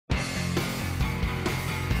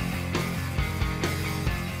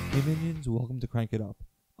Hey minions, welcome to Crank It Up.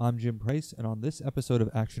 I'm Jim Price, and on this episode of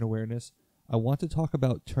Action Awareness, I want to talk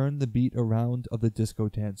about Turn the Beat Around of the Disco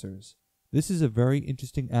Dancers. This is a very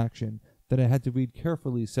interesting action that I had to read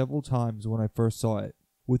carefully several times when I first saw it.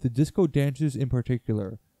 With the Disco Dancers in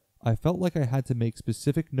particular, I felt like I had to make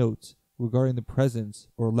specific notes regarding the presence,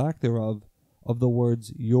 or lack thereof, of the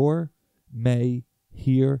words your, may,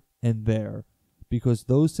 here, and there, because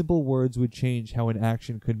those simple words would change how an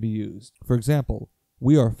action could be used. For example,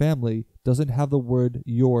 We Are Family doesn't have the word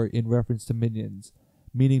your in reference to minions,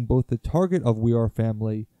 meaning both the target of We Are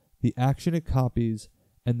Family, the action it copies,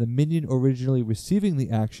 and the minion originally receiving the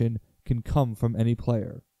action can come from any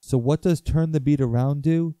player. So what does Turn the Beat Around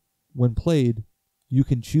do? When played, you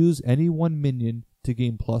can choose any one minion to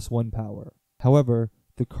gain +1 power. However,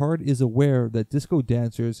 the card is aware that Disco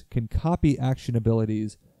Dancers can copy action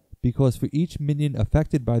abilities because for each minion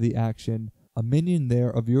affected by the action, a minion there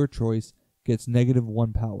of your choice gets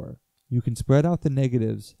 -1 power. You can spread out the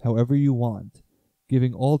negatives however you want,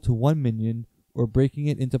 giving all to one minion or breaking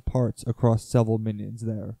it into parts across several minions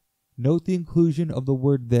there. Note the inclusion of the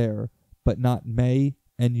word there, but not may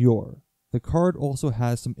and your. The card also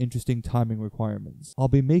has some interesting timing requirements. I'll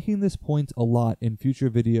be making this point a lot in future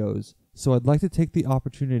videos, so I'd like to take the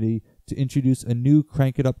opportunity to introduce a new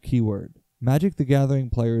Crank It Up keyword. Magic the Gathering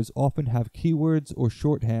players often have keywords or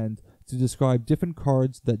shorthand to describe different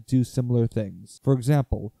cards that do similar things. For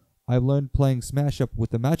example, I learned playing Smash Up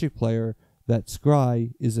with a Magic player that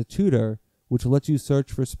Scry is a tutor which lets you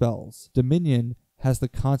search for spells. Dominion has the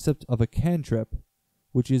concept of a cantrip,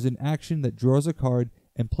 which is an action that draws a card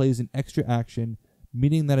and plays an extra action,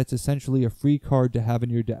 meaning that it's essentially a free card to have in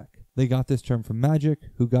your deck. They got this term from Magic,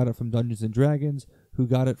 who got it from Dungeons & Dragons, who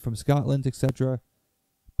got it from Scotland, etc.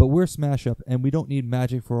 But we're Smash Up and we don't need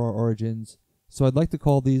Magic for our origins, so I'd like to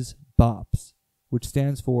call these BOPs, which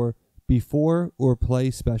stands for Before or Play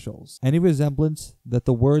Specials. Any resemblance that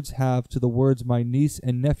the words have to the words my niece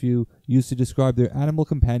and nephew used to describe their animal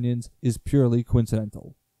companions is purely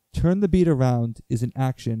coincidental. Turn the Beat Around is an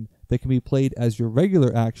action that can be played as your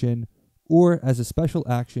regular action or as a special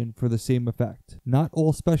action for the same effect. Not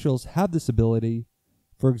all specials have this ability.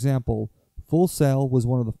 For example, Full Sail was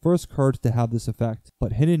one of the first cards to have this effect,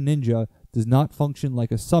 but Hidden Ninja does not function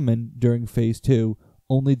like a summon during Phase 2,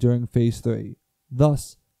 only during Phase 3.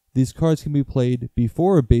 Thus, these cards can be played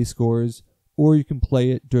before a base scores, or you can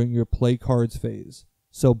play it during your play cards phase.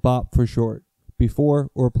 So BOP for short,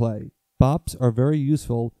 before or play. BOPs are very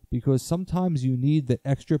useful because sometimes you need that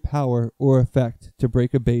extra power or effect to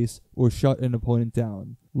break a base or shut an opponent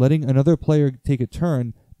down. Letting another player take a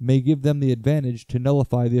turn may give them the advantage to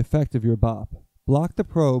nullify the effect of your BOP. Block the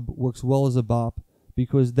Probe works well as a BOP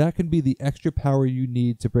because that can be the extra power you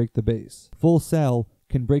need to break the base. Full Sail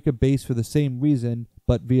can break a base for the same reason,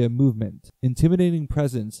 but via movement. Intimidating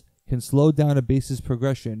Presence can slow down a base's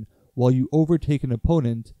progression while you overtake an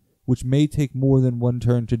opponent, which may take more than one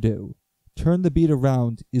turn to do. Turn the Beat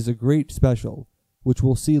Around is a great special, which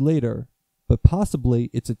we'll see later, but possibly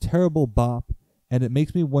it's a terrible BOP, and it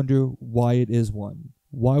makes me wonder why it is one.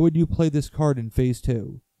 Why would you play this card in Phase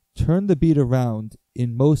 2? Turn the Beat Around,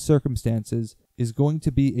 in most circumstances, is going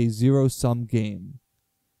to be a zero-sum game.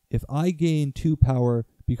 If I gain 2 power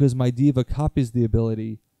because my diva copies the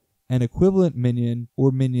ability, an equivalent minion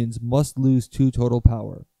or minions must lose 2 total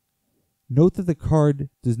power. Note that the card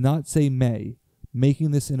does not say may,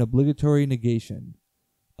 making this an obligatory negation.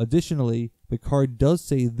 Additionally, the card does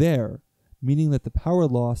say there, meaning that the power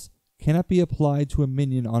loss cannot be applied to a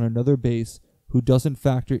minion on another base who doesn't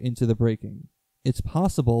factor into the breaking. It's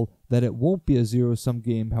possible that it won't be a zero-sum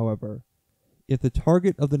game, however. If the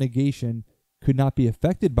target of the negation could not be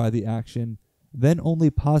affected by the action, then only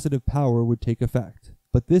positive power would take effect.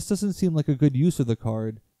 But this doesn't seem like a good use of the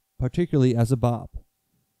card, particularly as a BOP.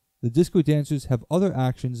 The Disco Dancers have other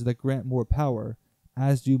actions that grant more power,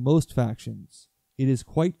 as do most factions. It is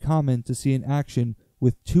quite common to see an action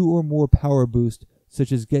with 2 or more power boost,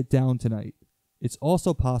 such as Get Down Tonight. It's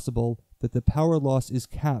also possible that the power loss is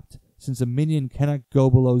capped, since a minion cannot go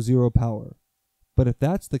below 0 power. But if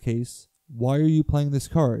that's the case, why are you playing this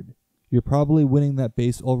card? You're probably winning that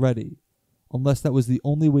base already, unless that was the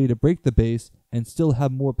only way to break the base and still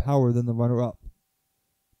have more power than the runner-up.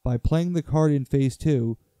 By playing the card in Phase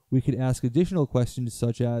 2, we could ask additional questions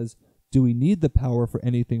such as, do we need the power for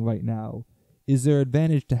anything right now? Is there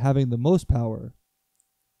advantage to having the most power?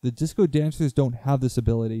 The Disco Dancers don't have this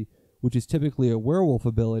ability, which is typically a werewolf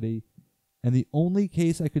ability, and the only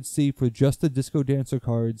case I could see for just the Disco Dancer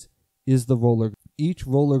cards is the roller. Each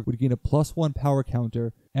roller would gain a +1 power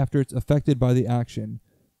counter after it's affected by the action,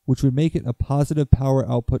 which would make it a positive power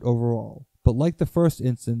output overall. But like the first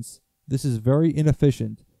instance, this is very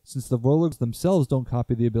inefficient since the rollers themselves don't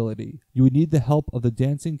copy the ability. You would need the help of the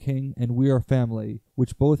Dancing King and We Are Family,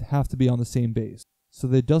 which both have to be on the same base. So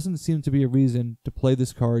there doesn't seem to be a reason to play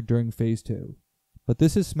this card during Phase 2. But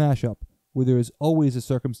this is Smash Up, where there is always a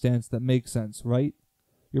circumstance that makes sense, right?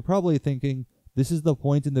 You're probably thinking, this is the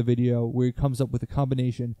point in the video where he comes up with a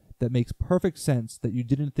combination that makes perfect sense that you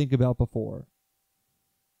didn't think about before.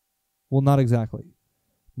 Well, not exactly.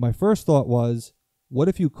 My first thought was, what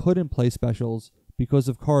if you couldn't play specials because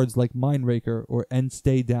of cards like Mindraker or End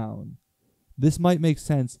Stay Down? This might make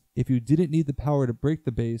sense if you didn't need the power to break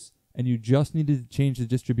the base and you just needed to change the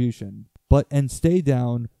distribution. But End Stay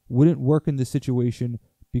Down wouldn't work in this situation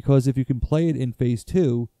because if you can play it in Phase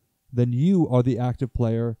 2, then you are the active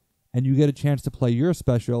player and you get a chance to play your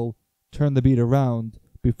special, Turn the Beat Around,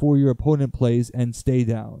 before your opponent plays End Stay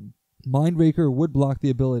Down. Mindraker would block the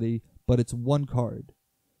ability, but it's one card.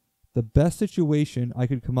 The best situation I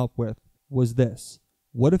could come up with was this.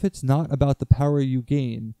 What if it's not about the power you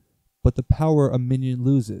gain, but the power a minion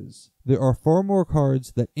loses? There are far more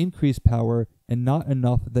cards that increase power and not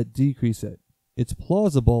enough that decrease it. It's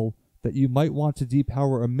plausible that you might want to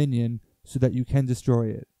depower a minion so that you can destroy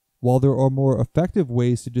it. While there are more effective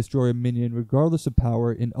ways to destroy a minion regardless of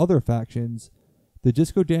power in other factions, the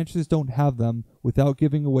Disco Dancers don't have them without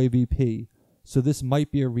giving away VP, so this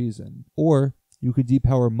might be a reason. Or you could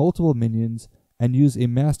depower multiple minions and use a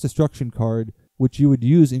mass destruction card, which you would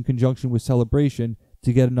use in conjunction with Celebration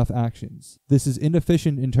to get enough actions. This is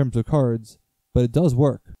inefficient in terms of cards, but it does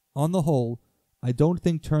work. On the whole, I don't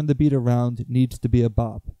think Turn the Beat Around needs to be a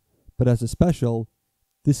bop, but as a special,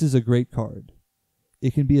 this is a great card.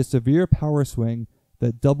 It can be a severe power swing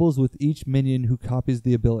that doubles with each minion who copies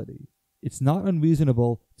the ability. It's not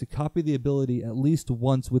unreasonable to copy the ability at least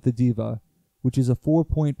once with the Diva, which is a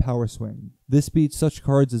 4-point power swing. This beats such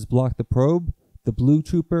cards as Block the Probe, the Blue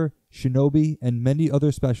Trooper, Shinobi, and many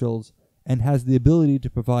other specials, and has the ability to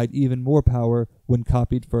provide even more power when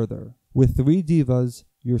copied further. With 3 Divas,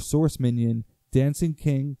 your Source Minion, Dancing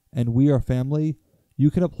King, and We Are Family, you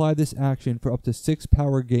can apply this action for up to 6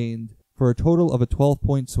 power gained, for a total of a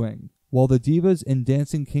 12-point swing. While the Divas and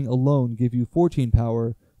Dancing King alone give you 14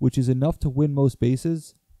 power, which is enough to win most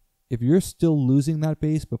bases, if you're still losing that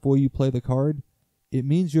base before you play the card, it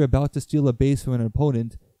means you're about to steal a base from an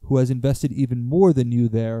opponent who has invested even more than you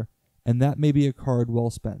there, and that may be a card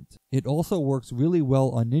well spent. It also works really well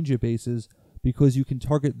on ninja bases because you can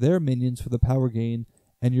target their minions for the power gain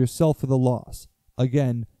and yourself for the loss.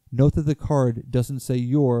 Again, note that the card doesn't say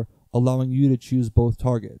you're, allowing you to choose both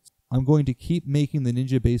targets. I'm going to keep making the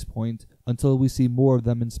ninja base point until we see more of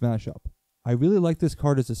them in Smash Up. I really like this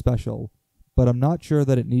card as a special, but I'm not sure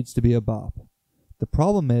that it needs to be a bop. The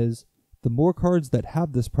problem is, the more cards that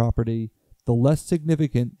have this property, the less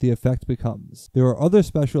significant the effect becomes. There are other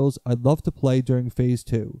specials I'd love to play during Phase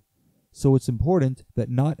 2, so it's important that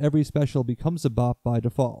not every special becomes a bop by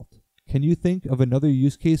default. Can you think of another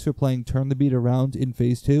use case for playing Turn the Beat Around in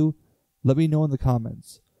Phase 2? Let me know in the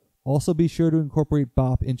comments. Also be sure to incorporate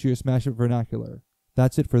bop into your Smash Up vernacular.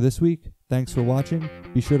 That's it for this week. Thanks for watching.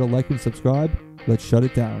 Be sure to like and subscribe. Let's shut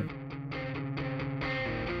it down.